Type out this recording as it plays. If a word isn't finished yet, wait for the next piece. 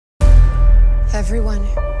Everyone,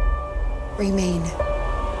 remain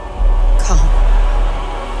calm.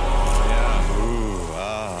 Yeah,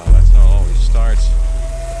 that's how it always starts.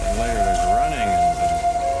 But then later there's running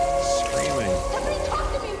and screaming. Somebody talk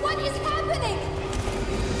to me! What is happening?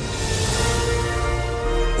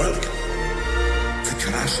 Welcome to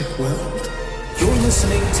Jurassic World. You're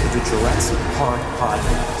listening to the Jurassic Park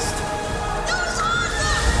podcast.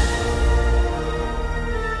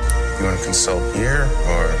 You want to consult here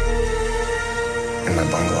or in my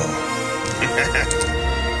bungalow?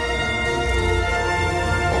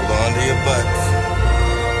 Hold on to your butts.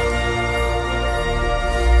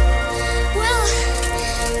 Well,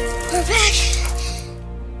 we're back.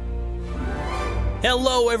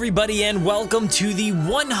 Hello, everybody, and welcome to the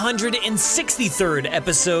 163rd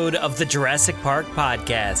episode of the Jurassic Park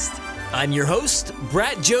podcast. I'm your host,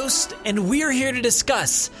 Brat Jost, and we're here to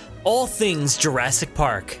discuss all things Jurassic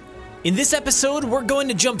Park. In this episode, we're going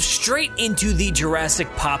to jump straight into the Jurassic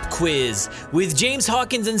Pop quiz with James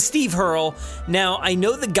Hawkins and Steve Hurl. Now, I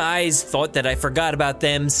know the guys thought that I forgot about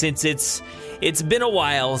them since it's been a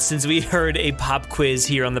while since we heard a pop quiz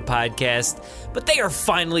here on the podcast, but they are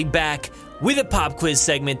finally back with a pop quiz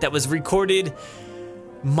segment that was recorded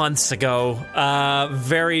months ago,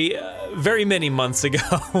 very many months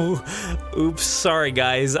ago. Oops, sorry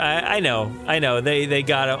guys. I know. They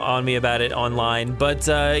got on me about it online, but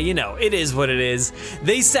it is what it is.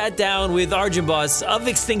 They sat down with Arjan Boss of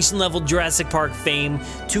Extinction Level Jurassic Park fame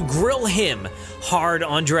to grill him hard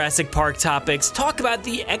on Jurassic Park topics, talk about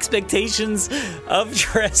the expectations of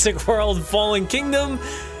Jurassic World Fallen Kingdom.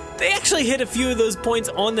 They actually hit a few of those points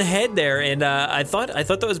on the head there, and I thought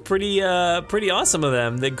that was pretty awesome of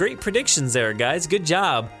them. The great predictions there, guys. Good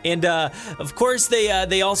job. And of course,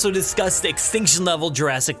 they also discussed Extinction Level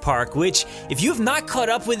Jurassic Park, which, if you have not caught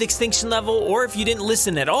up with Extinction Level, or if you didn't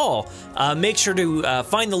listen at all, make sure to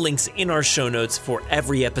find the links in our show notes for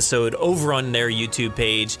every episode over on their YouTube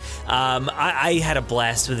page. I had a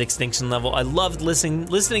blast with Extinction Level. I loved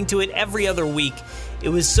listening to it every other week. It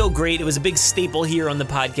was so great. It was a big staple here on the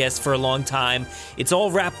podcast for a long time. It's all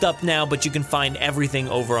wrapped up now, but you can find everything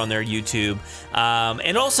over on their YouTube.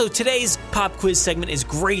 And also, today's pop quiz segment is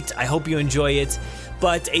great. I hope you enjoy it.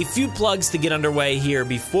 But a few plugs to get underway here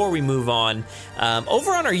before we move on.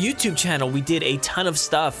 Over on our YouTube channel, we did a ton of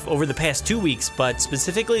stuff over the past 2 weeks, but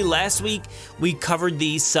specifically last week, we covered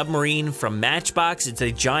the submarine from Matchbox. It's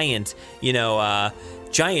a giant,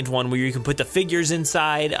 giant one where you can put the figures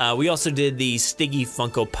inside. We also did the Stiggy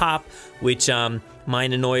Funko Pop, which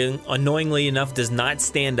mine annoyingly enough does not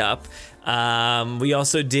stand up. We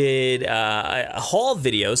also did a haul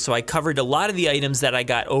video, so I covered a lot of the items that I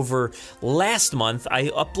got over last month. I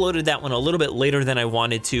uploaded that one a little bit later than I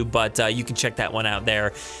wanted to, but you can check that one out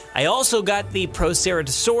there. I also got the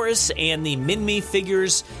Proceratosaurus and the Minmi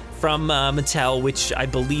figures from Mattel, which I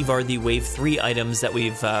believe are the Wave 3 items that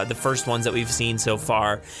we've, the first ones that we've seen so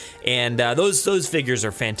far. And those figures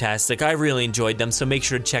are fantastic. I really enjoyed them, so make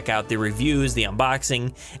sure to check out the reviews, the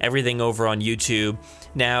unboxing, everything over on YouTube.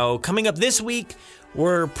 Now, coming up this week,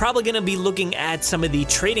 we're probably going to be looking at some of the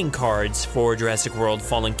trading cards for Jurassic World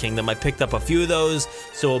Fallen Kingdom. I picked up a few of those,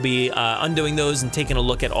 so we'll be undoing those and taking a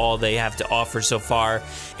look at all they have to offer so far.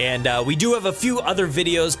 And we do have a few other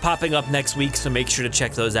videos popping up next week, so make sure to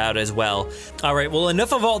check those out as well. All right, well,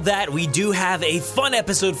 enough of all that. We do have a fun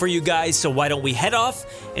episode for you guys, so why don't we head off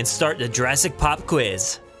and start the Jurassic Pop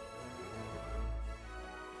quiz.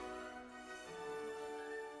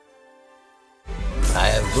 I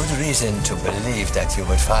have good reason to believe that you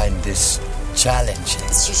would find this challenging.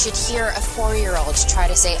 You should hear a 4-year-old try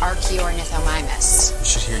to say Archaeornithomimus. You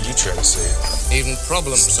should hear you try to say it. Even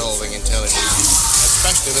problem-solving intelligence,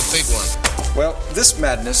 especially the big one. Well, this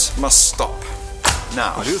madness must stop.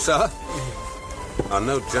 Now. I do, sir. I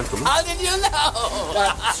know, gentlemen. How did you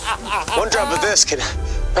know? One drop of this can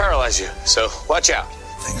paralyze you, so watch out.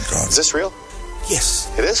 Thank God. Is this real? Yes.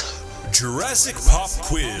 It is? Jurassic Pop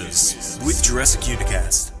Quiz with Jurassic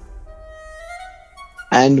Unicast.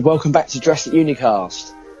 And welcome back to Jurassic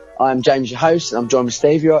Unicast. I'm James, your host, and I'm joined with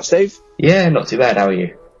Steve. You alright, Steve? Yeah, not too bad. How are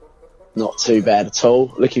you? Not too bad at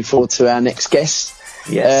all. Looking forward to our next guest.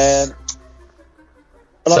 Yes.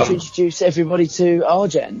 I'd like to introduce everybody to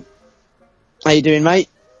Arjan. How you doing, mate?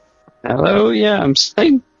 Hello, yeah, I'm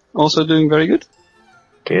same. Also doing very good.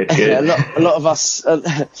 Good. a lot of us,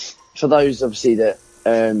 for those obviously that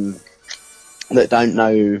don't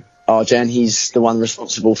know Arjan, he's the one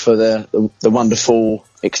responsible for the wonderful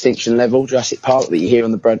Extinction Level Jurassic Park that you hear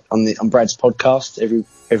on Brad's podcast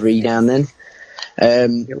every now and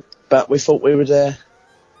then. But we thought we would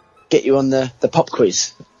get you on the pop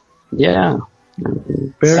quiz. Yeah,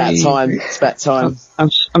 It's that time.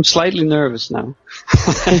 I'm slightly nervous now.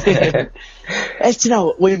 You know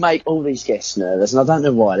what? We make all these guests nervous, and I don't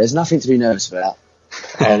know why. There's nothing to be nervous about.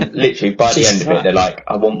 And literally, by the end of it, they're like,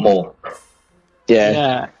 I want more.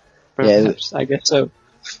 Yeah. Perhaps, I guess so.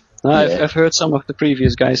 I've heard some of the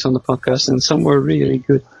previous guys on the podcast, and some were really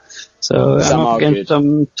good. So I'm up against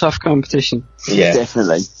some tough competition. Yeah,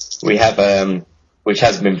 definitely. We have, which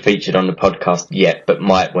hasn't been featured on the podcast yet, but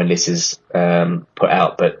might when this is put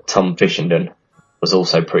out. But Tom Fishenden was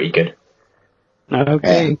also pretty good.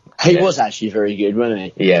 Okay, he was actually very good,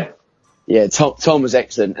 wasn't he? Yeah. Tom was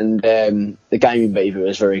excellent, and the Gaming Beaver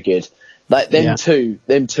was very good. Like them two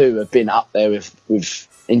have been up there with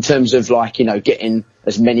in terms of like, you know, getting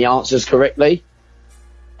as many answers correctly.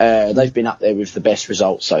 They've been up there with the best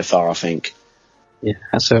results so far, I think. Yeah,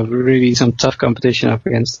 so really some tough competition up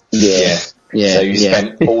against. Yeah. So you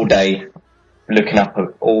spent all day looking up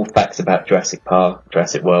all facts about Jurassic Park,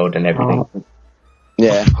 Jurassic World, and everything.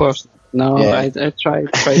 Yeah, of course. No, I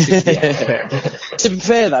tried to. To be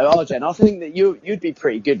fair though, Arjan, I think that you'd be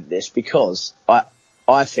pretty good at this because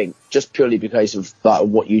I think just purely because of like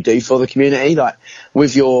what you do for the community, like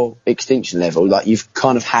with your extinction level, like you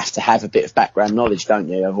kind of have to have a bit of background knowledge, don't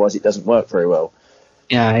you? Otherwise, it doesn't work very well.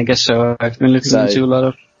 Yeah, I guess so. I've been looking into a lot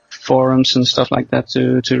of forums and stuff like that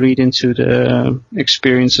to read into the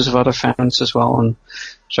experiences of other fans as well and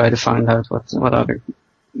try to find out what other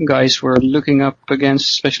guys were looking up against,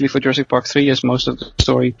 especially for Jurassic Park 3, as most of the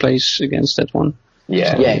story plays against that one.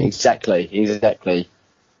 Yeah, exactly.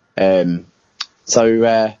 So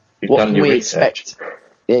what can we expect?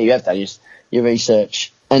 Yeah, you have done your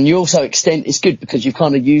research, and you also it's good because you've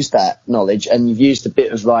kind of used that knowledge and you've used a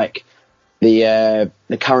bit of like the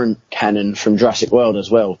current canon from Jurassic World as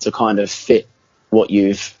well to kind of fit what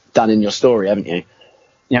you've done in your story, haven't you?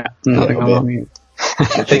 Yeah, nothing wrong.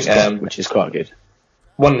 I think which is quite good.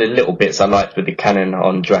 One of the little bits I liked with the canon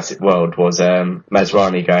on Jurassic World was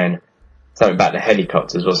Masrani going something about the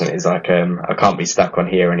helicopters, wasn't it? It's like I can't be stuck on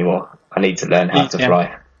here anymore. I need to learn how to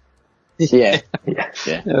fly. Yeah.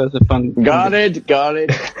 That was a fun. Got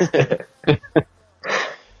it.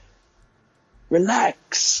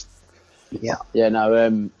 Relax. Yeah.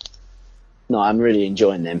 No. I'm really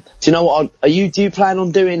enjoying them. Do you know what? Do you plan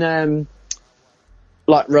on doing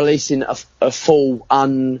like releasing a full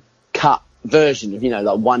uncut version of, you know,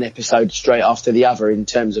 like one episode straight after the other in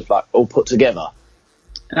terms of like all put together?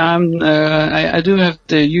 I do have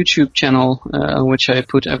the YouTube channel on which I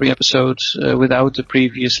put every episode without the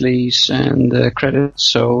previous leads and credits.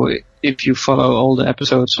 So if you follow all the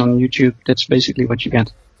episodes on YouTube, that's basically what you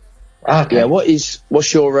get. Okay. Yeah.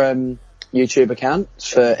 What's your YouTube account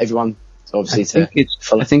for everyone? Obviously, I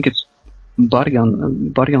think it's Body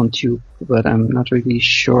on Tube, but I'm not really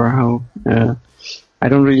sure how. I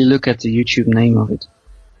don't really look at the YouTube name of it.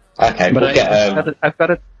 Okay, but I've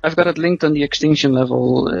got it linked on the Extinction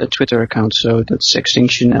Level Twitter account, so that's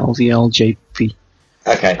Extinction LVLJP.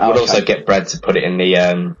 Okay, we'll also get Brad to put it in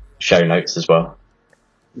the show notes as well.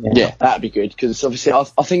 Yeah, that'd be good because obviously I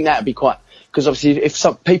think that'd be quite, because obviously if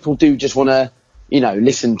some people do just want to, you know,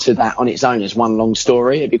 listen to that on its own as one long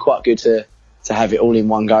story, it'd be quite good to have it all in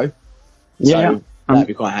one go. So that'd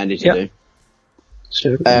be quite handy to do.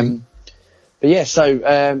 Sure. But yeah,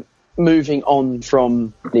 so moving on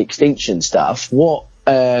from the extinction stuff, what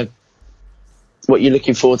you're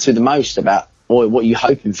looking forward to the most about, or what you're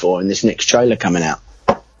hoping for in this next trailer coming out?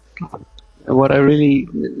 What I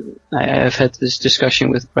have had this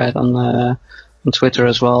discussion with Brad on Twitter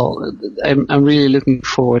as well. I'm really looking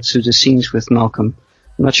forward to the scenes with Malcolm.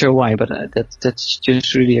 I'm not sure why, but that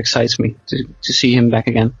just really excites me to see him back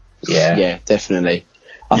again. Yeah, definitely.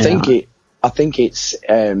 I think it's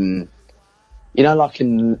you know, like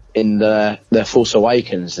in the Force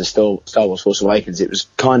Awakens, the Star Wars Force Awakens, it was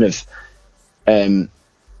kind of it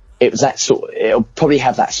was that sort. It'll probably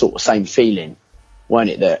have that sort of same feeling, won't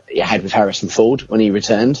it, that it had with Harrison Ford when he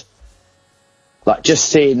returned? Like just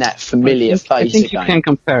seeing that familiar face. I think again. You can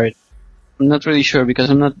compare it. I'm not really sure because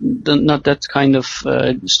I'm not that kind of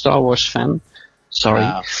Star Wars fan. Sorry.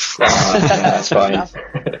 That's fine.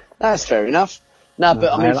 That's fair enough. No,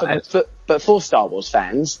 but I mean, but for Star Wars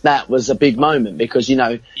fans, that was a big moment because, you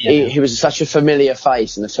know, he was such a familiar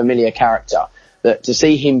face and a familiar character that to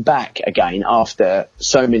see him back again after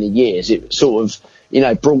so many years, it sort of, you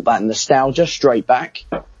know, brought that nostalgia straight back.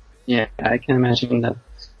 Yeah, I can imagine that.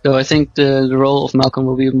 So I think the role of Malcolm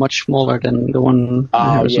will be much smaller than the one.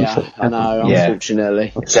 Oh yeah, I know.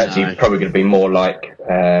 Unfortunately, it's actually probably going to be more like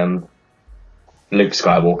Luke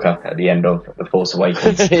Skywalker at the end of The Force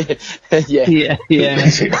Awakens. yeah.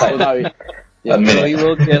 Yeah, a minute. so you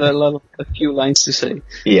will get a few lines to say.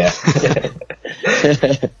 Yeah.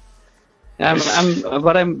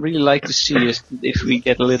 What I really like to see is if we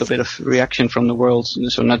get a little bit of reaction from the world,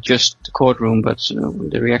 so not just the courtroom, but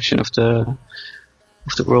the reaction of the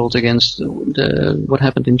world against what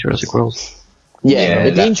happened in Jurassic World. Yeah,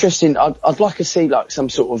 it'd be interesting. I'd like to see like some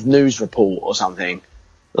sort of news report or something.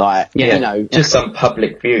 Like, just some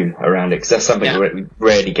public view around it, because that's something we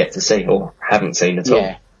rarely get to see or haven't seen at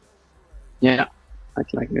all. Yeah. Like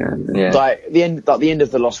the end of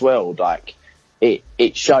The Lost World, like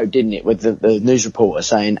it showed, didn't it, with the news reporter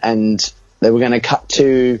saying, and they were going to cut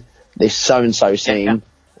to this so-and-so scene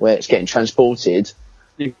where it's getting transported.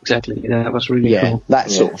 Exactly, that was really cool. That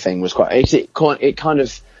sort of thing was quite. It kind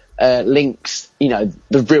of links,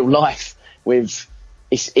 the real life with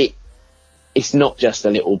it's not just a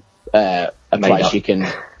little a place up. You can.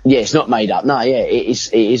 Yeah, it's not made up. No, it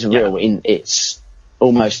is real. It's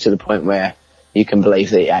almost to the point where you can believe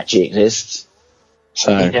that it actually exists.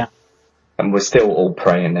 So and we're still all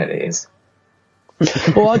praying that it is.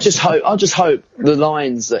 Well, I just hope the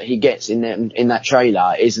lines that he gets in that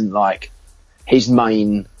trailer isn't like his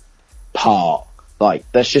main part. Like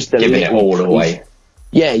that's just giving it all away.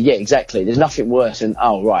 Yeah, exactly. There's nothing worse than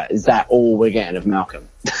is that all we're getting of Malcolm?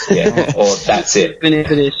 Yeah, or that's it.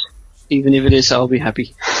 Even if it is, I'll be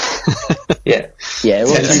happy. Yeah. 10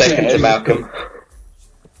 seconds of Malcolm.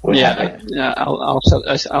 I'll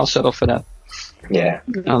settle for that. Yeah.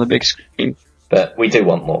 On the big screen. But we do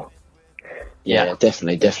want more. Yeah,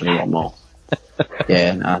 definitely want more.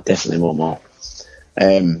 Definitely want more.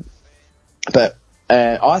 But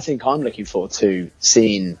I think I'm looking forward to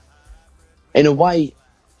seeing, in a way,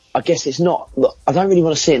 I guess it's not, I don't really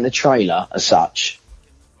want to see it in the trailer as such,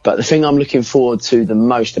 but the thing I'm looking forward to the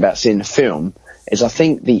most about seeing the film is I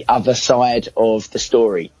think the other side of the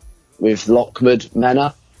story with Lockwood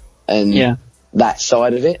Manor and that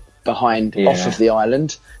side of it off of the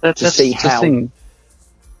island to see how. Thing.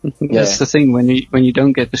 That's the thing, when you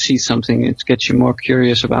don't get to see something, it gets you more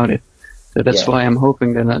curious about it. So that's why I'm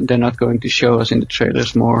hoping they're not going to show us in the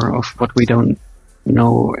trailers more of what we don't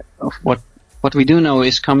know, of what we do know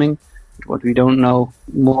is coming, what we don't know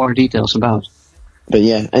more details about. But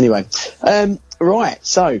anyway. Right,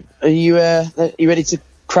 so are you ready to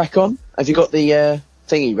crack on? Have you got the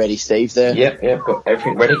thingy ready, Steve? Yep, I've got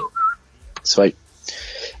everything ready. Sweet.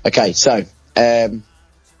 Okay, so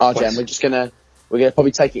Arjan, we're gonna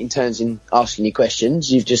probably take it in turns in asking you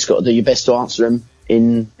questions. You've just got to do your best to answer them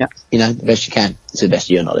in the best you can, to the best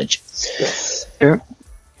of your knowledge. Yes. Sure.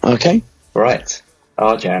 Okay. Right.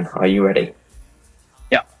 Arjan, are you ready?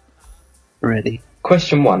 Yeah. Ready.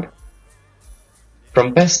 Question 1.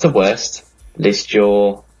 From best to worst, list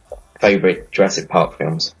your favourite Jurassic Park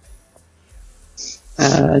films.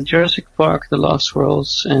 Jurassic Park, The Lost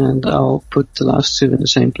Worlds, and I'll put the last two in the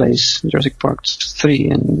same place. Jurassic Park 3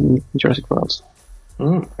 and Jurassic World.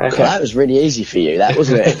 Okay. Well, that was really easy for you, that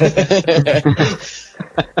wasn't it?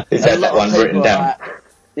 Is that one written down?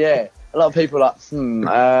 A lot of people are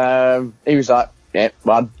like, he was like,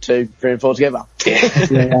 1, 2, 3 and 4 together.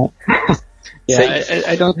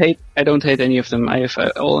 I don't hate any of them. I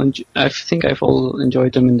think I've all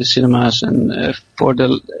enjoyed them in the cinemas, and for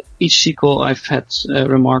each sequel I've had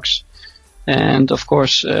remarks. And of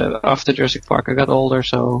course, after Jurassic Park I got older,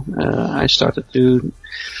 so I started to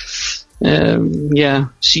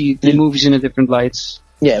see the movies in a different light.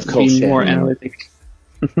 Yeah, of course. Be more analytic.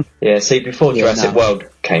 Before Jurassic World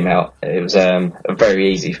came out, it was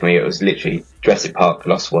very easy for me. It was literally Jurassic Park,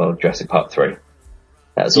 Lost World, Jurassic Park 3.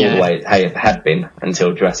 That's all the way it had been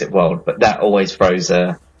until Jurassic World, but that always throws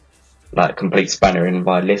a complete spanner in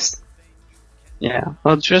my list. Yeah,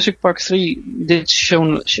 well, Jurassic Park 3 did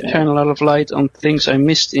shine a lot of light on things I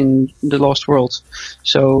missed in The Lost World,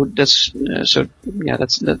 so that's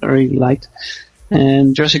that I really liked.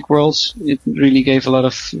 And Jurassic World, it really gave a lot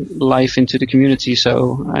of life into the community,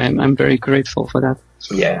 so I'm very grateful for that.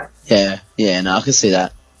 No, I can see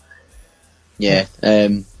that.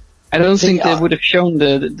 I don't think they would have shown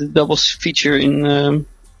the double feature in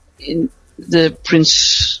the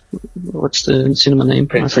Prince. What's the cinema name?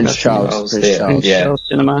 Prince Charles. Prince Charles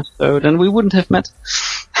Cinema. So then we wouldn't have met.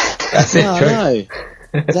 That's it. True. No,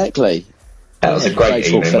 exactly. That was a great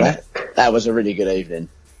evening. For that. That was a really good evening.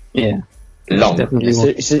 Yeah. Long.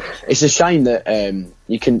 It's a shame that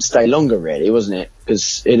you couldn't stay longer, really, wasn't it?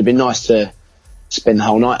 Because it'd have been nice to spend the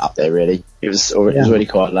whole night up there. Really, it was already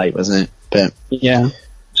quite late, wasn't it? But yeah.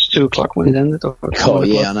 2:00 when it ended.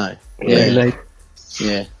 I know. Very late.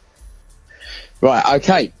 Yeah. Right,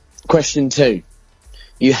 okay. Question 2.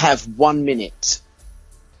 You have 1 minute.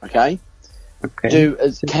 Okay? Okay.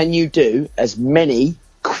 Can you do as many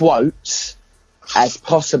quotes as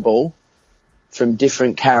possible from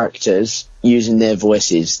different characters using their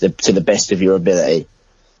voices to the best of your ability.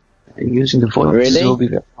 Using the voice really? will be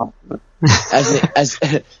very hard. As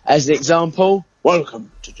an example,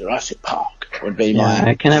 welcome to Jurassic Park would be my...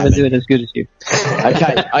 I can never do it as good as you.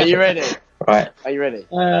 Okay, are you ready? Right. Are you ready?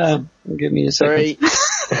 Give me a second.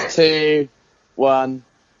 3, 2, 1,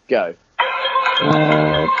 go.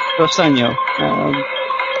 Rostanio.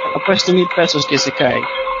 Oppressed to meet Pesos Kisekai.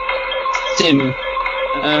 Tim.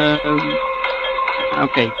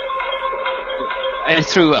 Okay. I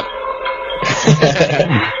threw up.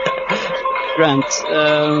 Grant.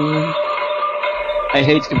 I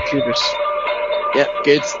hate computers. Yeah,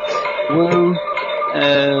 good. Woo.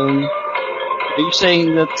 Are you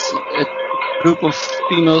saying that a group of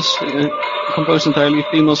females, composed entirely of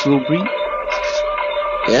females, will breed?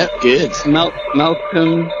 Yeah, good.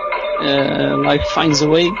 Malcolm, life finds a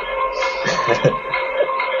way.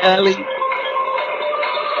 Ellie,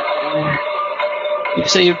 you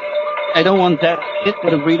say I don't want that kid,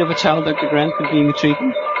 but a breed of a child Dr. Grant could be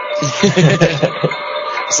intriguing.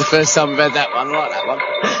 It's the first time I've heard that one. I like that one.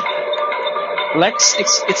 Lex,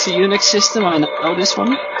 it's a Unix system. I know this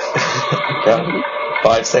one. Okay.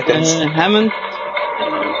 5 seconds. Hammond.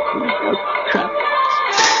 Crap.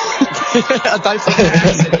 I don't think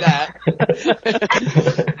I said that.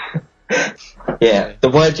 Yeah, the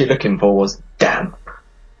word you're looking for was damn.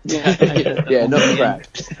 Yeah, not crap.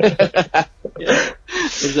 Yeah,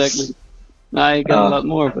 exactly. I got a lot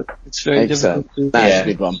more, but it's very difficult to... That's a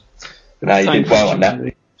good one. No, you did well on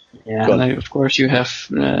that. Yeah, and of course you have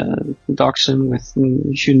Dachshund with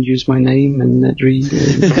you shouldn't use my name and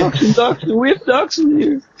Dachshund, we have Dachshund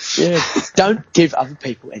here. Yeah, don't give other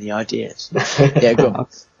people any ideas. Yeah, go on.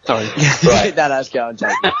 Sorry. Right. No, let's go on,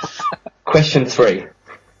 Jake. Question 3.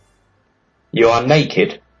 You are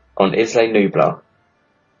naked on Isla Nublar.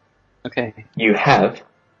 Okay. You have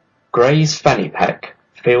Gray's fanny pack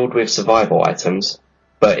filled with survival items,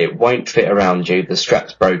 but it won't fit around you, the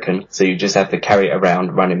strap's broken, so you just have to carry it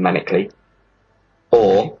around running manically.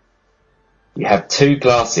 Or, you have 2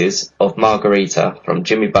 glasses of margarita from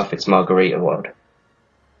Jimmy Buffett's Margarita World.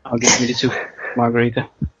 I'll give you the 2 margarita.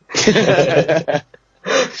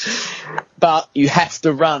 But you have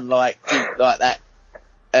to run like that.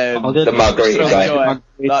 The margarita guy.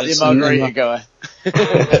 Like the margarita guy. You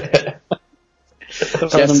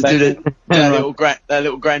have to do that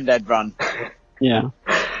little granddad run. Yeah.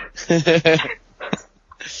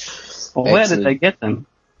 Well, where did they get them?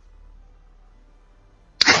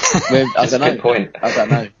 I don't know. Good point. I don't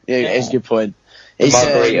know. Yeah, it's a good point. The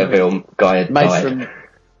Margaritaville guy made died. from.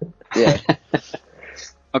 Yeah.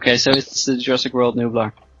 Okay, so it's the Jurassic World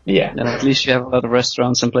Nublar. Yeah. And at least you have a lot of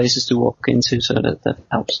restaurants and places to walk into, so that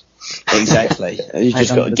helps. Exactly. You've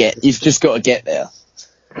just got to get there.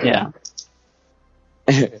 Yeah.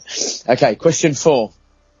 Okay, question 4.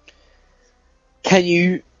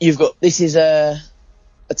 This is a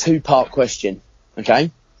 2-part question, okay?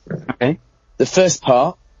 Okay. The first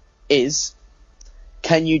part is,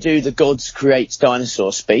 can you do the gods create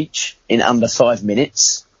dinosaur speech in under 5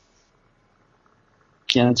 minutes?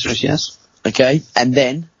 Yeah, answer is yes. Okay, and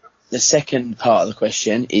then the second part of the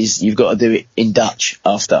question is you've got to do it in Dutch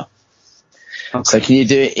after. Okay. So can you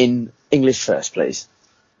do it in English first, please?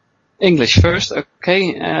 English first,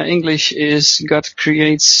 okay. English is God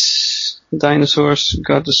creates dinosaurs,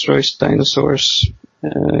 God destroys dinosaurs,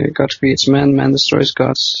 God creates man, man destroys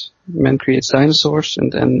gods, man creates dinosaurs,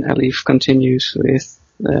 and then Elif continues with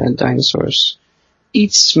dinosaurs.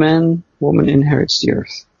 Eats man, woman inherits the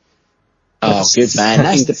earth. Oh, good man.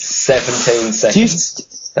 That's the 17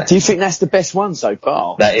 seconds. Do you think that's the best one so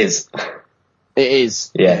far? That is. It is.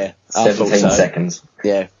 Yeah. 17 seconds.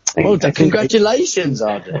 Yeah. Well, congratulations,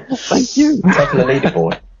 Arjan. Thank you. Top of the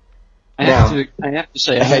leaderboard. I have to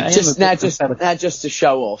say. Okay, just to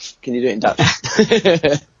show off, can you do it in Dutch?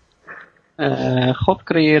 God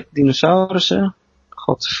creëert dinosaurussen.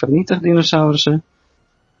 God vernietigt dinosaurussen.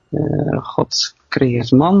 God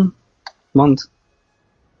creëert man. Man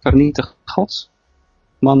vernietigt God.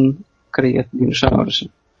 Man creëert dinosaurussen.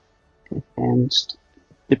 And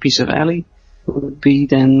the piece of Ellie would be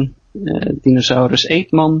then dinosaurus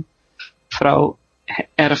eet man, vrouw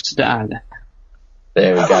erft de aarde.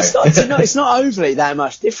 There we go. It's not overly that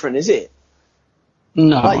much different, is it?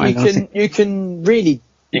 No, like you can really...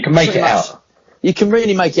 You can make it out. You can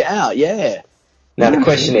really make it out, yeah. Now the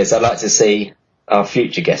question is, I'd like to see our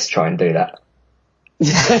future guests try and do that.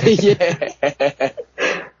 Yeah.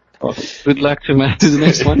 Well, good luck to the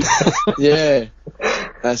next one. Yeah.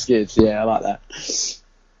 That's good. Yeah, I like that.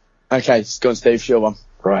 Okay, go on, Steve, your one.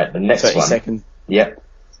 Right, the next 30 one. Seconds. Yep.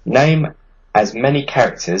 Name as many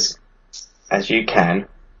characters as you can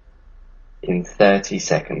in 30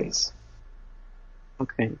 seconds.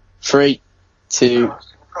 Okay. 3, 2,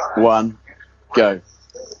 1, go.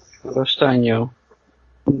 Rostaño,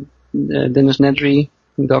 Dennis Nedry,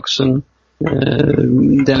 Dodson,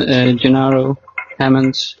 Gennaro,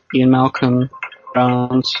 Hammond, Ian Malcolm,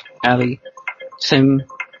 Round, Ali, Tim,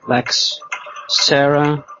 Lex,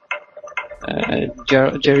 Sarah,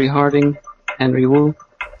 Jerry Harding, Henry Wu,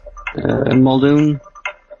 Muldoon,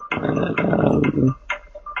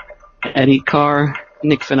 Eddie Carr,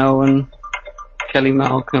 Nick Van Owen, Kelly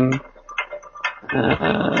Malcolm,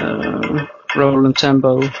 Roland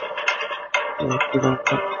Tembo,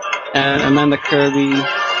 Amanda Kirby.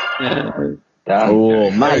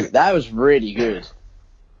 Oh, mate, that was really good.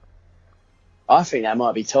 I think that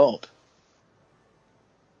might be top.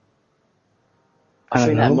 I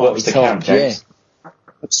think that might be top. Count, James? Yeah.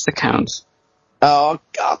 What's the count? Oh,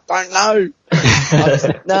 God, I don't know.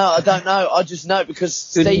 I don't know. I just know because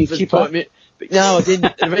Steve was putting me. No, I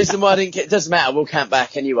didn't. The reason why I didn't get, it doesn't matter. We'll count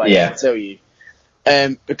back anyway. Yeah. I'll tell you.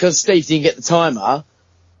 Because Steve didn't get the timer.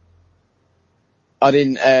 I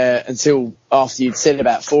didn't until after you'd said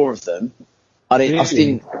about 4 of them. I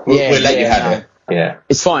didn't. We'll let you have it. Yeah.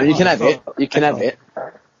 It's fine. You can have it. You can have it.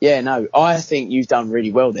 Yeah. No, I think you've done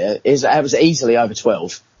really well there. It was easily over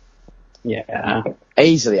 12. Yeah.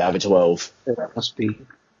 Easily over 12. It must be.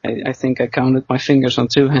 I think I counted my fingers on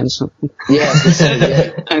 2 hands. Yeah.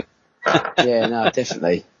 Yeah. No,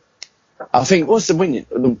 definitely. I think what's the winning?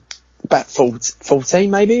 About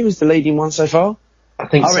 14 maybe was the leading one so far. I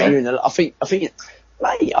think so. I think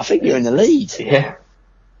you're in the lead. Yeah.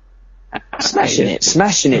 Smashing it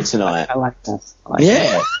tonight. I like that.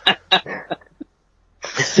 Yeah.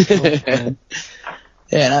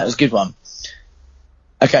 Yeah, that was a good one.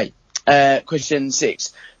 Okay, question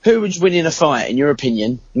 6. Who would win in a fight, in your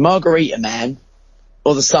opinion? Margarita Man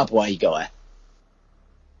or the Subway guy?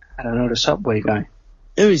 I don't know, the Subway guy.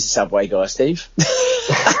 Who is the Subway guy, Steve?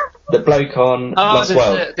 The bloke on Lost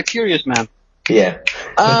World. The Curious Man. Yeah.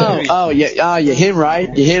 Yeah, him, right?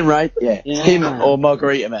 Yeah. Him or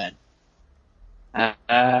Margarita Man?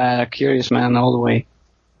 Curious Man all the way.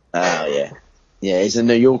 Oh, yeah. Yeah, he's a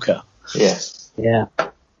New Yorker. Yeah. Yeah.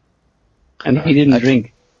 And he didn't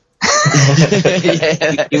drink.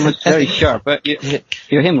 Yeah. He was very sharp, but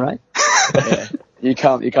you're him, right? Yeah. You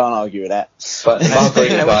can't argue with that. But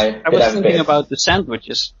Margarita guy. I was thinking about the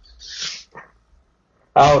sandwiches.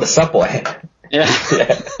 Oh, the Subway. Yeah.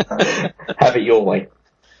 Have it your way.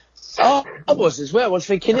 Oh, I was as well. I was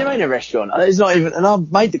thinking there ain't a restaurant. There's not even, and I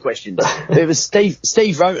made the question. It was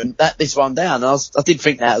Steve wrote this one down. And I did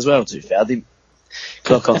think that as well. To be fair, I didn't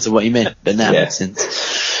clock on to what he meant, but now it makes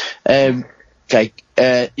sense. Okay.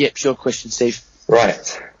 Yep. Sure. Question, Steve.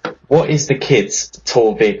 Right. What is the kid's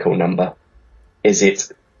tour vehicle number? Is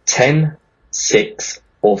it 10, 6,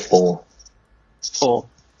 or 4? 4.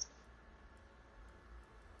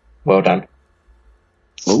 Well done.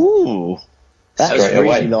 Ooh. That was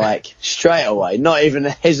really like straight away, not even a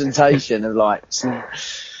hesitation of like.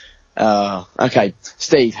 Okay,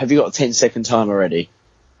 Steve, have you got a 10-second timer ready?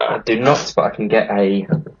 I do not, but I can get a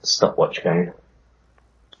stopwatch going.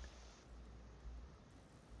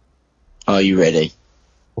 Are you ready?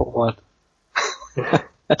 What?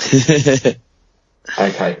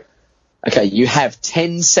 Okay. Okay, you have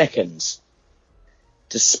 10 seconds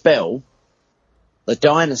to spell the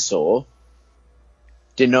dinosaur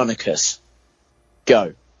Deinonychus.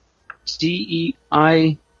 Go. Deinonychus?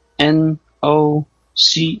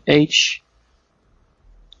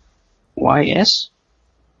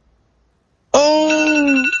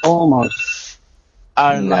 Oh! Almost.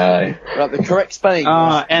 Oh no. Right, the correct spelling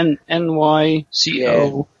was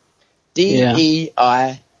Nyco.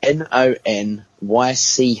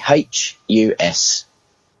 Deinonychus.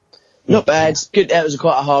 Not bad. Good. That was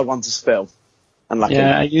quite a hard one to spell. Unlucky.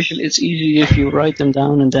 Yeah, usually it's easy if you write them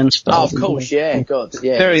down and then spell them. Oh, of course, yeah, God,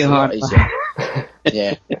 yeah. Very hard.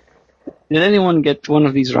 Yeah. Did anyone get one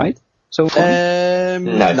of these right so far?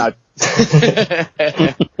 No.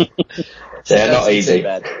 They're not easy.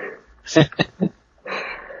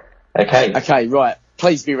 Okay. Okay, right.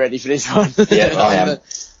 Please be ready for this one. Yeah, I am.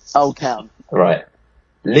 I'll count. Right.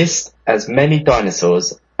 List as many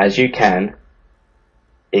dinosaurs as you can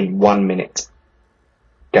in 1 minute.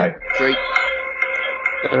 Go. 3.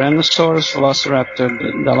 Tyrannosaurus, Velociraptor,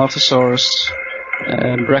 Dilophosaurus,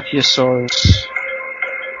 Brachiosaurus.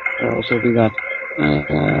 What else have we got?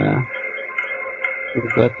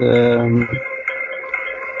 We've got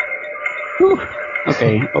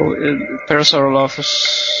Parasaurolophus,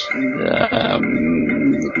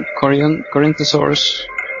 Corynthosaurus,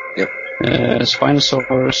 yep.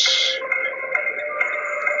 Spinosaurus,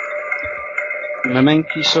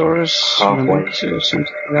 Mamenchisaurus, Halfway. something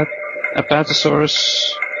like that. Apatosaurus.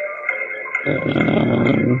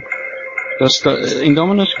 Does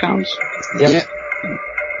Indominus count? Yep.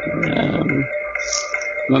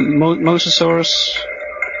 Mosasaurus.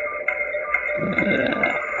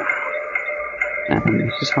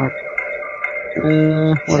 This is hard.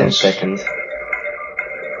 What 10 else? seconds.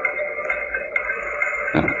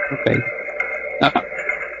 Okay.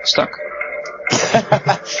 Stuck.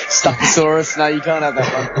 Stachysaurus. No, you can't have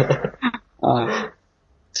that one.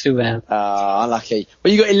 Too bad. Unlucky.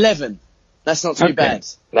 Well, you got 11. That's not too bad.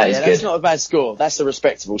 That is good. That's not a bad score. That's a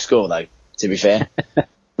respectable score, though, to be fair.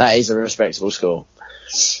 That is a respectable score.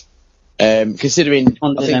 Considering,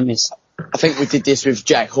 I think we did this with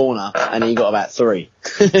Jack Horner, and he got about 3.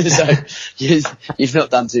 So, you've not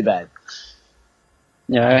done too bad.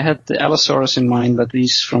 Yeah, I had the Allosaurus in mind, but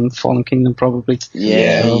he's from Fallen Kingdom, probably.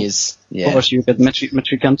 Yeah, he is. Yeah. Of course, you got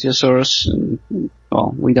Metricanthiosaurus.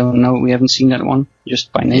 Well, we don't know. We haven't seen that one,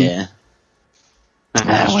 just by name. Yeah.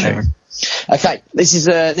 Whatever. Okay, this is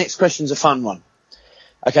next question's a fun one.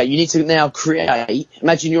 Okay, you need to now create.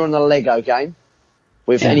 Imagine you're on a Lego game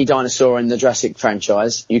with any dinosaur in the Jurassic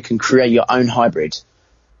franchise. You can create your own hybrid,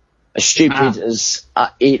 as stupid as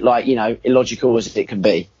illogical as it can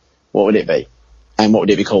be. What would it be, and what would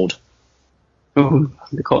it be called? Oh,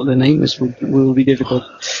 the name will be difficult.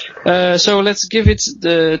 So let's give it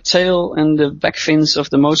the tail and the back fins of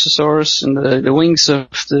the Mosasaurus, and the wings of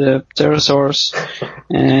the Pterosaurus,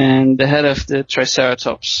 and the head of the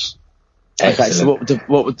Triceratops. Excellent. Okay, so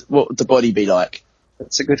what would the body be like?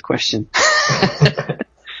 That's a good question.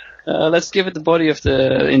 Let's give it the body of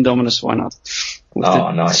the Indominus. Why not? With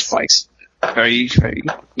the nice spikes. Very, very.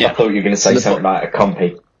 Yeah. I thought you were going to say something like a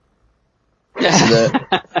compy.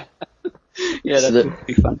 Yeah, that would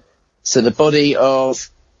be fun. So the body of...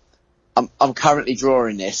 I'm currently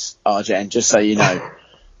drawing this, Arjan, just so you know.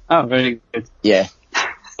 Oh, very good. Yeah.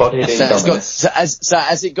 Body of Indominus. So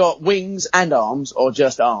has it got wings and arms, or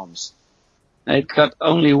just arms? It got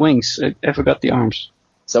only wings. I forgot the arms.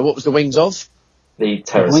 So what was the wings of? The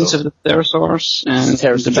pterosaur. The wings of the Pterosaurus and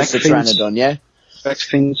the back fins. Pteranodon, yeah? Back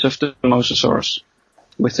fins of the Mosasaurus,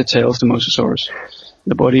 with the tail of the Mosasaurus.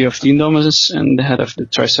 The body of the Indominus and the head of the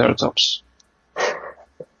Triceratops.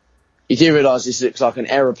 You do realise this looks like an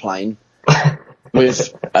aeroplane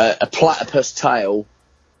with a platypus tail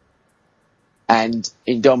and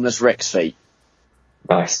Indominus Rex feet.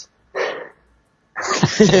 Nice.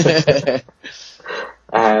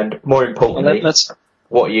 And more importantly,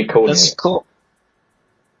 what are you calling it? Let's call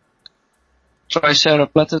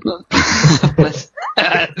Triceratops.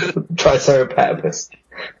 Triceratops.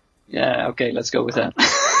 Yeah, okay, let's go with that.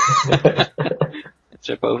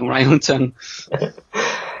 Trip over my own tongue.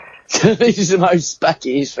 This is the most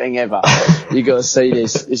spackiest thing ever. You got to see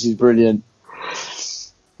this. This is brilliant.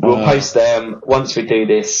 We'll post once we do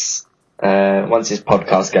this. Once this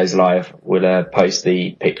podcast goes live, we'll post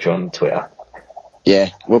the picture on Twitter.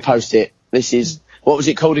 Yeah, we'll post it. This is, what was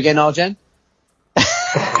it called again, Arjan?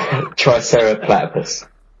 Triceratops.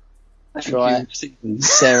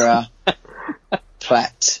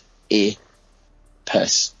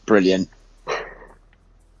 Triceratops. Brilliant.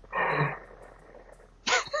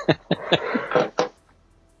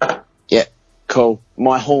 Yeah, cool.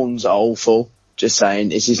 My horns are awful. Just saying,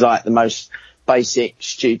 this is like the most basic,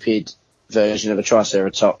 stupid version of a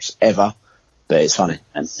Triceratops ever, but it's funny.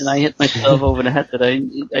 And I hit myself over the head that I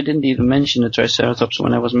didn't even mention the Triceratops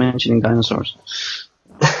when I was mentioning dinosaurs.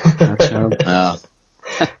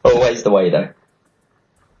 Always the way, though.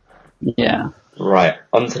 Yeah. Right,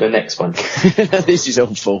 on to the next one. This is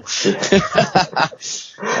awful.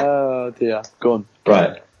 Oh dear. Go on.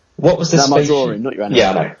 Right. What was the species? my drawing, not your animal.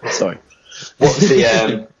 Yeah, I know. Sorry. What was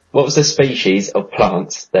the what was the species of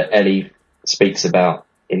plants that Ellie speaks about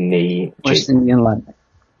in the West Indian line?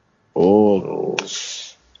 Oh. Do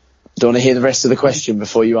you want to hear the rest of the question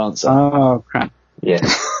before you answer? Oh crap. Yeah.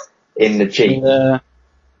 In the Jeep,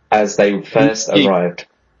 as they first arrived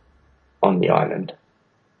on the island,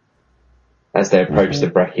 as they approached the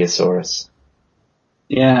Brachiosaurus.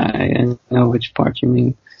 Yeah, I know which part you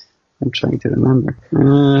mean. I'm trying to remember.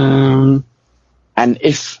 And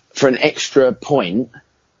if, for an extra point,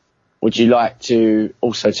 would you like to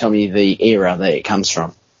also tell me the era that it comes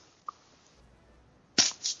from?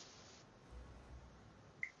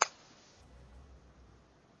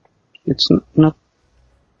 It's not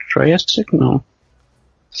Triassic, no.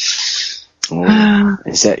 Oh,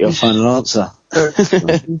 is that your final answer?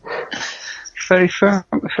 Very firm.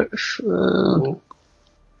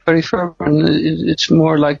 Very firm. It's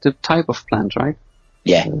more like the type of plant, right?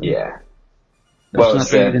 Yeah. Yeah. Well,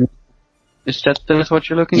 it's Is that what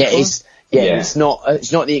you're looking for? It's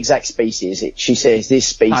not the exact species. She says this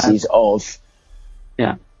species of.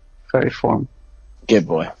 Yeah, furry form. Good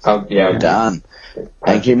boy. Oh, yeah. Well done.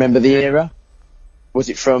 And can you remember the era? Was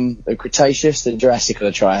it from the Cretaceous, the Jurassic, or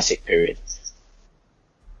the Triassic period?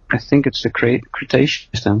 I think it's the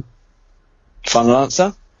Cretaceous then. Final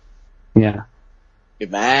answer? Yeah.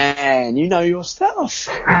 Good man. You know your stuff.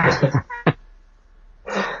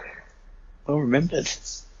 Well remembered.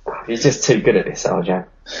 He's just too good at this, Arjan.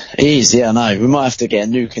 He is, yeah, I know. We might have to get a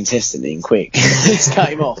new contestant in quick. Let's cut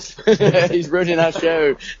him off. He's ruining our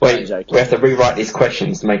show. Wait, we have to rewrite these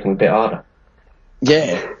questions to make them a bit harder.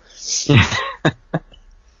 Yeah.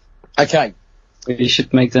 Okay. We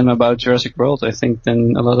should make them about Jurassic World. I think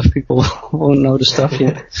then a lot of people won't know the stuff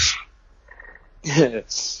yet.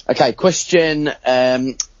 Okay, question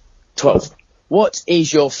 12. What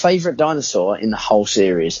is your favourite dinosaur in the whole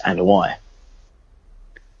series and why?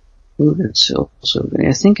 Ooh, that's also.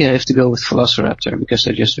 I think I have to go with Velociraptor because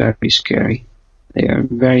they're just very scary. They are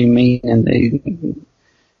very mean and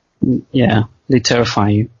they terrify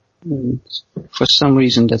you. And for some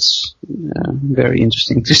reason, that's very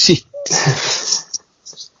interesting to see.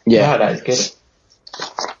 Yeah, that is good.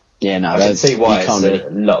 Yeah, no, I can see why it's a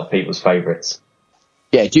lot of people's favourites.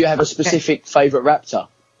 Yeah, do you have a specific favourite raptor?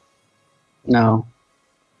 No.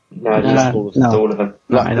 No, just all of them.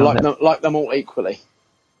 Like them all equally.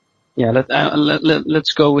 Yeah,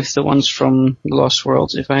 let's go with the ones from Lost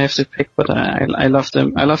World if I have to pick. But I love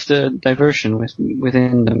them. I love the diversion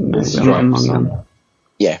within them among them.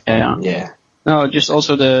 Yeah. No, just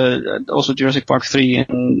also Jurassic Park 3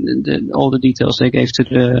 and all the details they gave to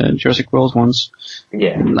the Jurassic World ones.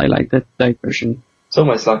 Yeah, I like that diversion. It's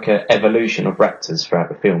almost like an evolution of raptors throughout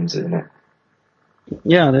the films, isn't it?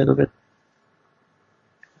 Yeah, a little bit.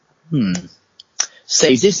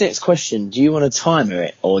 Steve, this next question, do you want to timer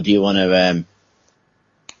it or do you want to...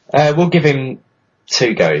 We'll give him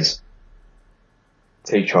 2 goes.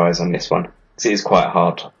 2 tries on this one. Because it is quite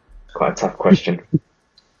hard. Quite a tough question.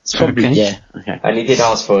 It's probably, okay. Okay. And you did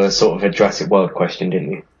ask for a sort of a Jurassic World question,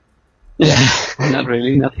 didn't you? Yeah, not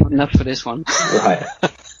really. Not for this one. Right.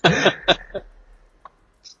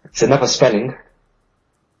 It's another spelling.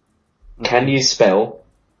 Can you spell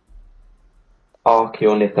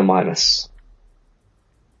Archaeornithomimus?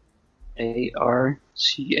 ARCHEORNE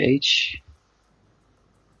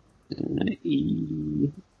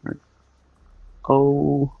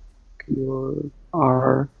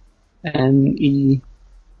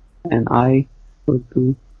and I would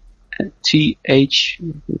do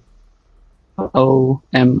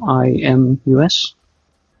THOMIMUS.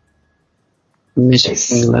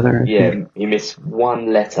 Missing a letter. Yeah, you missed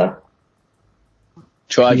one letter.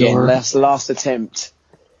 Try again. Last attempt.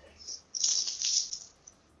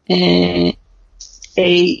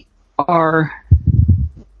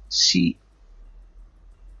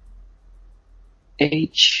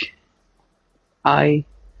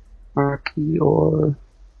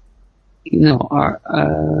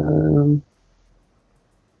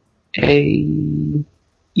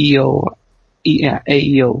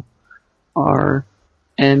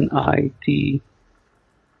 RNIT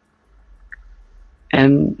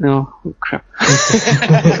and no crap.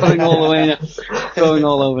 Going all the way now. Going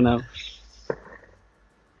all over now.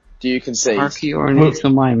 Do you concede?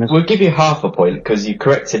 Archaeornithomimus. We'll give you half a point because you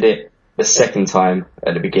corrected it the second time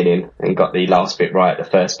at the beginning and got the last bit right, the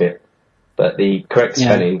first bit. But the correct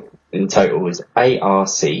spelling in total is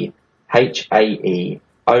ARCHAEORNITHOMIMUS.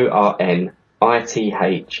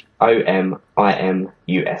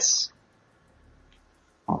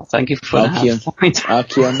 Oh, thank you for that point.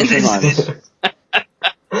 Archaeornithomimus.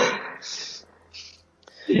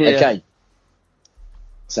 Okay.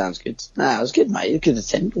 Sounds good. That was good, mate. Good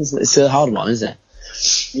attempt. It's a hard one, isn't it?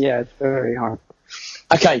 Yeah, it's very hard.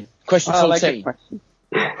 Okay, question 14. Like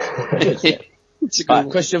Right,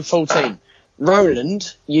 question 14.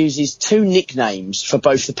 Roland uses 2 nicknames for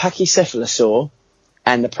both the Pachycephalosaur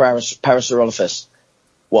and the Parasaurolophus.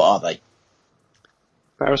 What are they?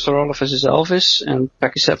 Parasaurolophus is Elvis and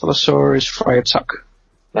Pachycephalosaur is Friar Tuck.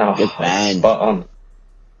 Oh, good man. Spot on.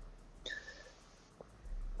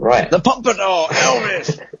 Right. The Pompadour,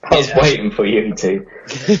 Elvis! I was waiting for you to.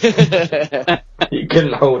 You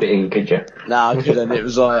couldn't hold it in, could you? No, I couldn't. It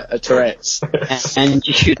was like a Tourette's. And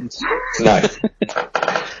you shouldn't. No.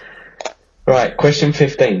 Right, question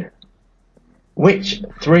 15. Which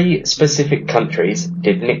 3 specific countries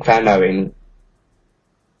did Nick Van Owen...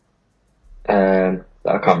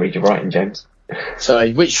 I can't read your writing, James.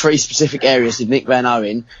 Sorry, which 3 specific areas did Nick Van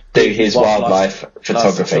Owen do his wildlife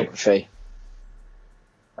photography?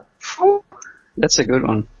 That's a good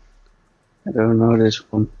one. I don't know this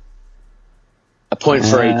one. A point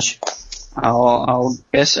for each. I'll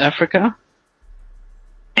guess Africa.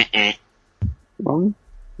 Wrong?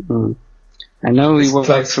 I know we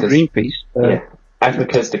worked for Greenpeace. Yeah.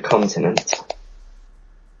 Africa's the continent.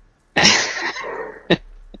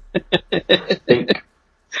 Think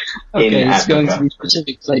okay, it's Africa. going to be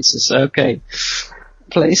specific places. Okay.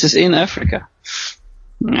 Places in Africa.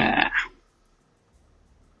 Nah.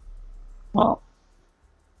 Well,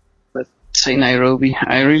 let's say Nairobi.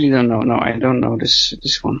 I really don't know. No, I don't know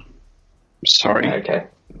this one. I'm sorry. Okay.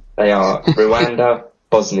 They are Rwanda,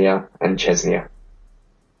 Bosnia, and Chechnya.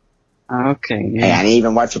 Okay, yeah. Hey, and he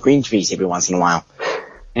even worked for Greenpeace every once in a while.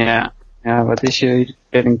 Yeah, but this year he's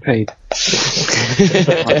getting paid.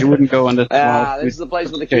 He wouldn't go on the... this is the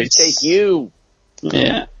place where the kids take you.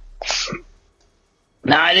 Yeah.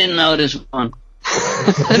 No, I didn't know this one.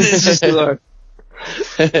 This is too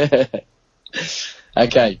hard.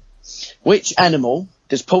 Okay. Which animal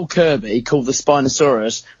does Paul Kirby call the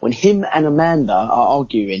Spinosaurus when him and Amanda are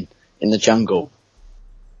arguing in the jungle?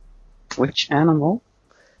 Which animal?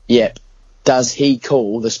 Yep. Does he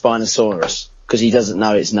call the Spinosaurus? Because he doesn't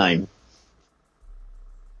know its name.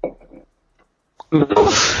 And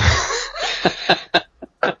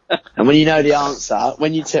when you know the answer,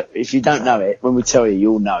 if you don't know it, when we tell you,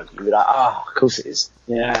 you'll know. You'll be like, of course it is.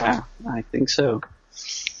 Yeah, I think so.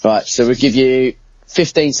 Right, so we'll give you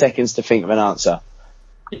 15 seconds to think of an answer.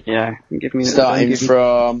 Yeah, give me... Starting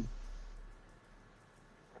from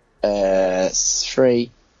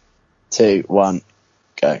 3, 2, 1,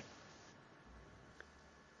 go.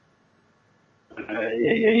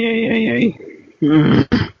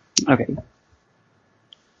 Okay.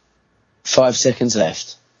 5 seconds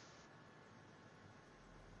left.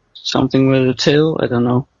 Something with a tail? I don't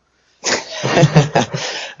know.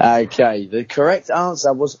 Okay, the correct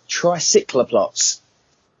answer was tricycloplops.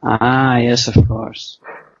 Ah, yes, of course.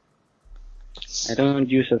 I don't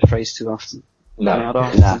use that phrase too often. No. Not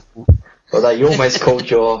often. Nah. Well, you almost called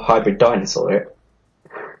your hybrid dinosaur it.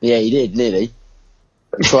 Yeah, you did, nearly.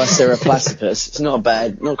 Triceratops. It's not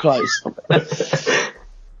bad, not close.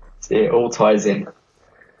 See, it all ties in.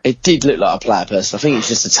 It did look like a platypus. I think it's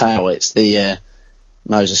just a tail. It's the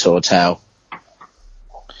mosasaur tail.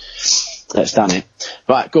 That's done it.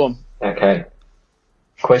 Right, go on. Okay.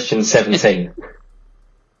 Question 17.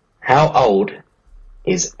 How old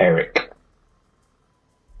is Eric?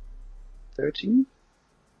 13?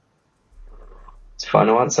 It's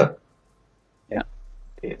final answer? Yeah.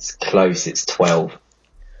 It's close, it's 12.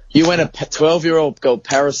 You went a 12-year-old go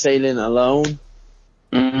parasailing alone?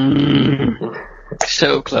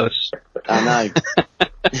 So close. I know.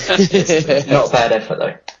 Not a bad effort,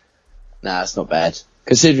 though. Nah, it's not bad.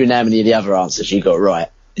 Considering how many of the other answers you got right,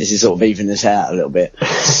 this is sort of even this out a little bit.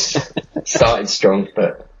 Started strong,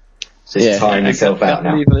 but just tiring yourself out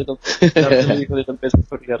now. Leave a little bit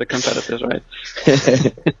for the other competitors, right?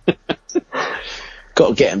 Got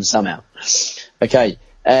to get them somehow. Okay,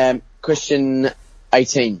 question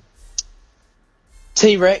 18.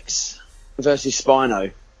 T-Rex versus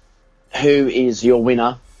Spino. Who is your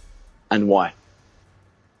winner and why?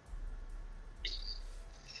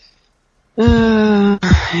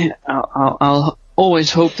 I'll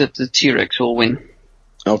always hope that the T-Rex will win.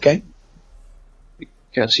 Okay.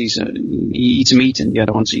 Because he eats meat and the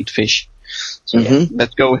other ones eat fish. So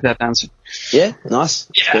let's go with that answer. Yeah, nice.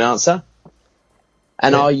 Yeah. Good answer.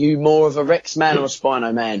 And are you more of a Rex man or a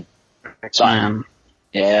Spino man? Rex man.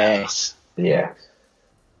 Yes. Yeah.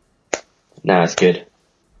 No, it's good.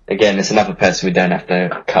 Again, it's another person we don't have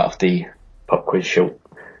to cut off the pop quiz short.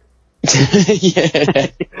 Yeah.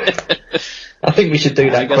 I think we should do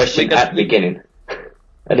that question at the beginning.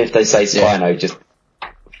 And if they say Spino, just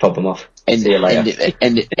fob them off. End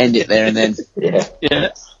it there and then. Yeah.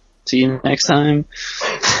 See you next time.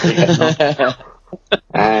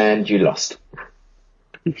 And you lost.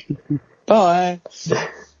 Bye.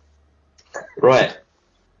 Right.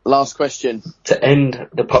 Last question. To end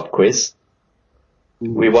the pop quiz,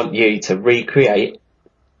 we want you to recreate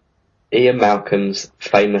Ian Malcolm's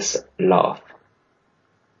famous laugh.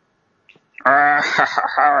 That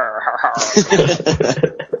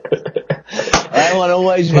one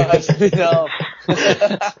always makes me laugh.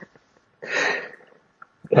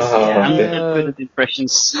 I'm good at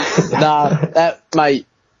impressions. Nah, that, mate.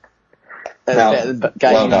 That's better than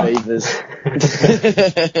Game Beavers.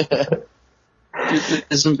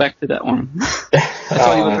 Listen back to that one. I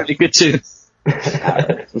thought you were pretty good too.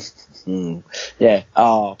 Yeah.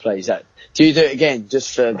 Oh, please. Do you do it again?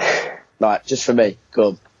 Just for me. Go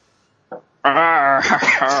on.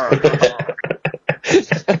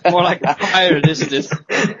 More like a pirate, isn't it?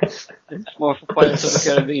 It's more for Pirates of the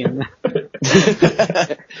Caribbean.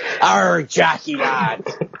 Arr, Jackie lad.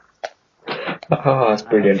 Oh, that's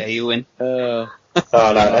brilliant. Yeah, you win. Oh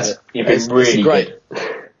no, you've been really great.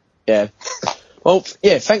 good. Yeah. Well,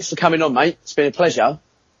 yeah. Thanks for coming on, mate. It's been a pleasure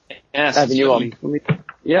having you on.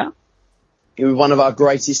 Yeah. You were one of our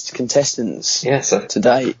greatest contestants. To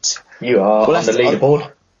date. You are on the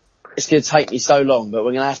leaderboard. It's going to take me so long, but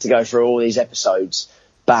we're going to have to go through all these episodes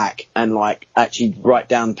back and like actually write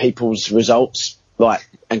down people's results, like,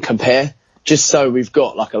 and compare, just so we've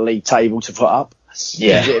got like a league table to put up.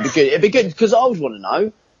 Yeah. It'd be good because I would want to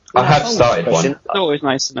know. I have started one. It's always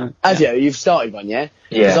nice to know. Have you? You've started one, yeah?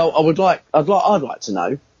 Yeah. I'd like to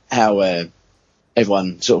know how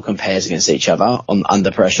everyone sort of compares against each other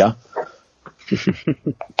under pressure.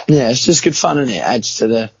 Yeah, it's just good fun, isn't it? Adds to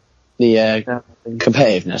the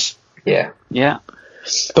competitiveness. Yeah. Yeah.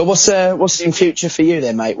 But what's in future for you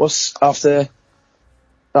then, mate? What's after,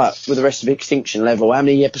 like, with the rest of Extinction Level? How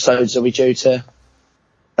many episodes are we due to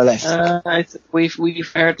left?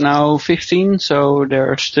 We've aired now 15, so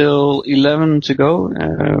there are still 11 to go.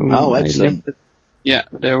 Excellent. Yeah,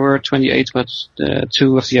 there were 28, but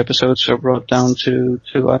 2 of the episodes are brought down to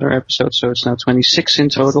 2 other episodes, so it's now 26 in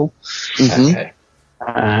total. Mm-hmm. Okay.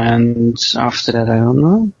 And after that, I don't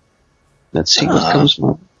know. Let's see what comes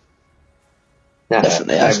more. No,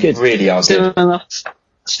 definitely, that's good. Really are Still good.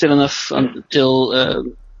 Still enough until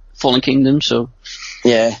Fallen Kingdom. So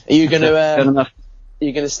yeah, are you gonna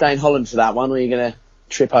stay in Holland for that one, or are you gonna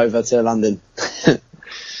trip over to London?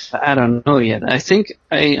 I don't know yet. I think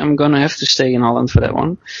I'm gonna have to stay in Holland for that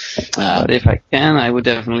one. But if I can, I would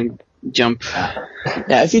definitely jump.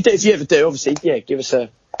 Yeah, if you ever do, obviously, yeah, give us a.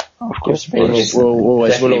 Of course, we'll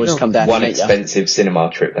always come down. One expensive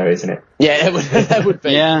cinema trip, though, isn't it? Yeah, that would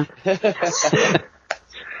be. Yeah.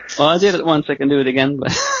 Well, I did it once. I can do it again,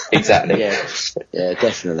 but exactly. Yeah,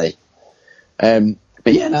 definitely. But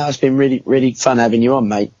yeah, no, it's been really, really fun having you on,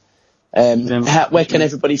 mate. Where can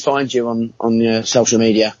everybody find you on your social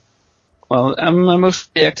media? Well, I'm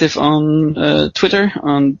mostly active on Twitter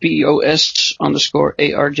on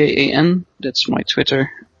BOS_ARJAN. That's my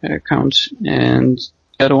Twitter account. And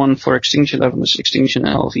the other one for Extinction Level is Extinction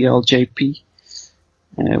LVLJP,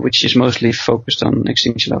 which is mostly focused on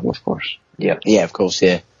Extinction Level, of course. Yeah, of course,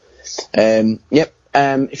 yeah.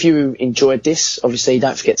 If you enjoyed this, obviously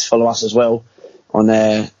don't forget to follow us as well on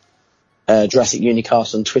Jurassic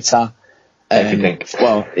Unicast on Twitter. Everything.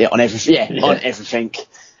 Well, yeah, on everything. Yeah, on everything.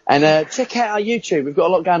 And check out our YouTube. We've got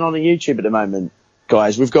a lot going on YouTube at the moment,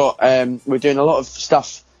 guys. We've got we're doing a lot of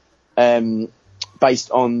stuff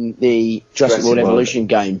based on the Jurassic World Evolution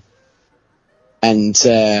game, and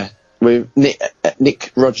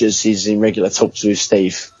Nick Rogers is in regular talks with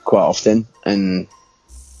Steve quite often, and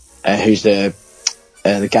who's the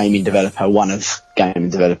gaming developer, one of gaming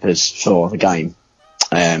developers for the game,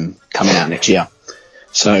 coming out next year.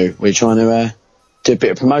 So we're trying to do a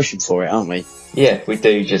bit of promotion for it, aren't we? Yeah, we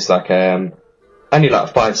do just like only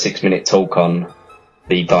like 5-6 minute talk on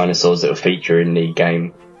the dinosaurs that will feature in the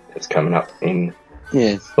game that's coming up in.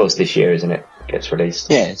 Yeah. Well, it's this year, isn't it? Gets released.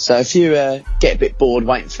 Yeah. So if you get a bit bored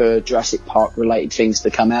waiting for Jurassic Park related things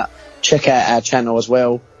to come out, check out our channel as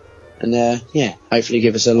well, and hopefully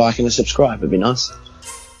give us a like and a subscribe. It'd be nice.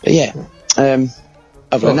 But yeah.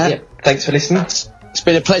 Other than that, thanks for listening. It's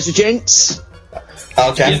been a pleasure, gents.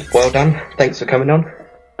 Arjan, well done. Thanks for coming on.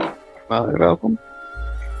 Well, you're welcome.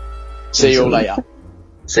 See you all later.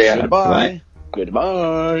 See ya. Goodbye.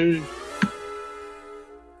 Goodbye.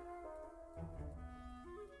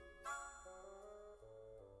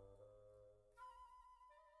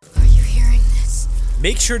 Are you hearing this?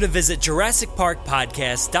 Make sure to visit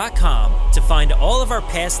JurassicParkPodcast.com to find all of our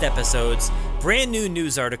past episodes, brand new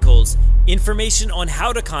news articles, information on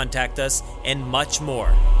how to contact us, and much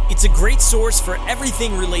more. It's a great source for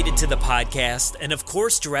everything related to the podcast and, of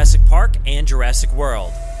course, Jurassic Park and Jurassic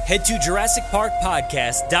World. Head to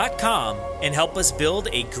JurassicParkPodcast.com and help us build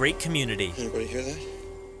a great community. Anybody hear that?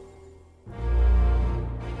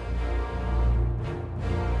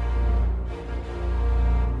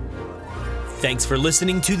 Thanks for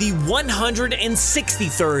listening to the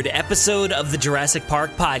 163rd episode of the Jurassic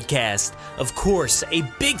Park Podcast. Of course, a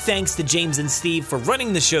big thanks to James and Steve for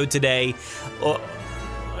running the show today. Or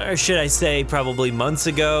should I say probably months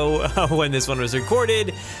ago when this one was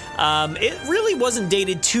recorded. It really wasn't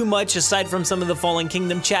dated too much aside from some of the Fallen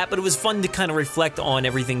Kingdom chat, but it was fun to kind of reflect on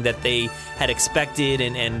everything that they had expected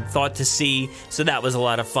and thought to see, so that was a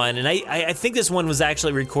lot of fun. And I think this one was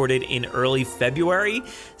actually recorded in early February,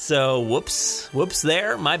 so whoops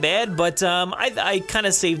there, my bad. But I kind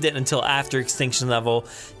of saved it until after Extinction Level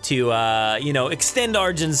to, extend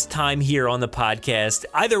Arjan's time here on the podcast.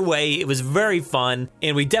 Either way, it was very fun,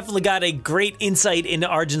 and we definitely got a great insight into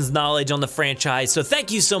Arjan's knowledge on the franchise. So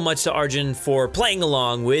thank you so much to Arjan for playing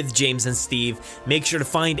along with James and Steve. Make sure to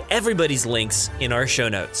find everybody's links in our show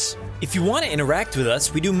notes. If you want to interact with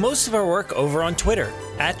us, we do most of our work over on Twitter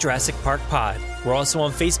at Jurassic Park Pod. We're also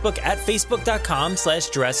on Facebook at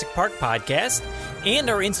facebook.com/Jurassic Park Podcast, and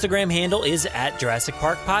our Instagram handle is at Jurassic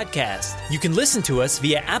Park Podcast. You can listen to us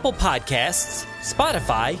via Apple Podcasts,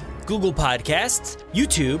 Spotify, Google Podcasts,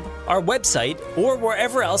 YouTube, our website, or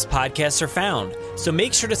wherever else podcasts are found. So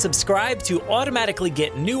make sure to subscribe to automatically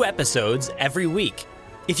get new episodes every week.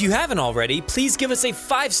 If you haven't already, please give us a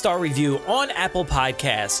 5-star review on Apple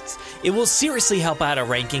Podcasts. It will seriously help out our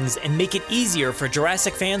rankings and make it easier for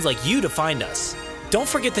Jurassic fans like you to find us. Don't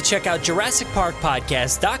forget to check out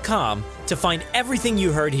JurassicParkPodcast.com to find everything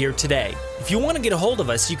you heard here today. If you want to get a hold of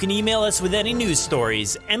us, you can email us with any news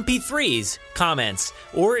stories, MP3s, comments,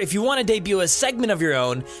 or if you want to debut a segment of your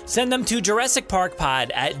own, send them to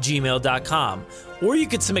JurassicParkPod@gmail.com. Or you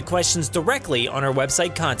could submit questions directly on our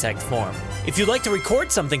website contact form. If you'd like to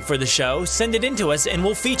record something for the show, send it in to us and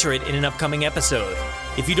we'll feature it in an upcoming episode.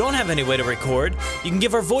 If you don't have any way to record, you can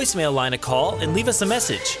give our voicemail line a call and leave us a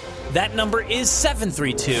message. That number is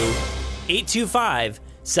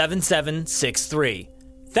 732-825-7763.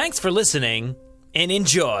 Thanks for listening and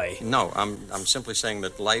enjoy. No, I'm simply saying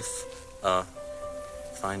that life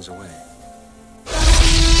finds a way.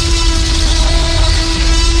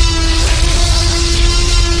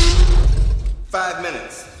 5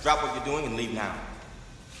 minutes. Drop what you're doing and leave now.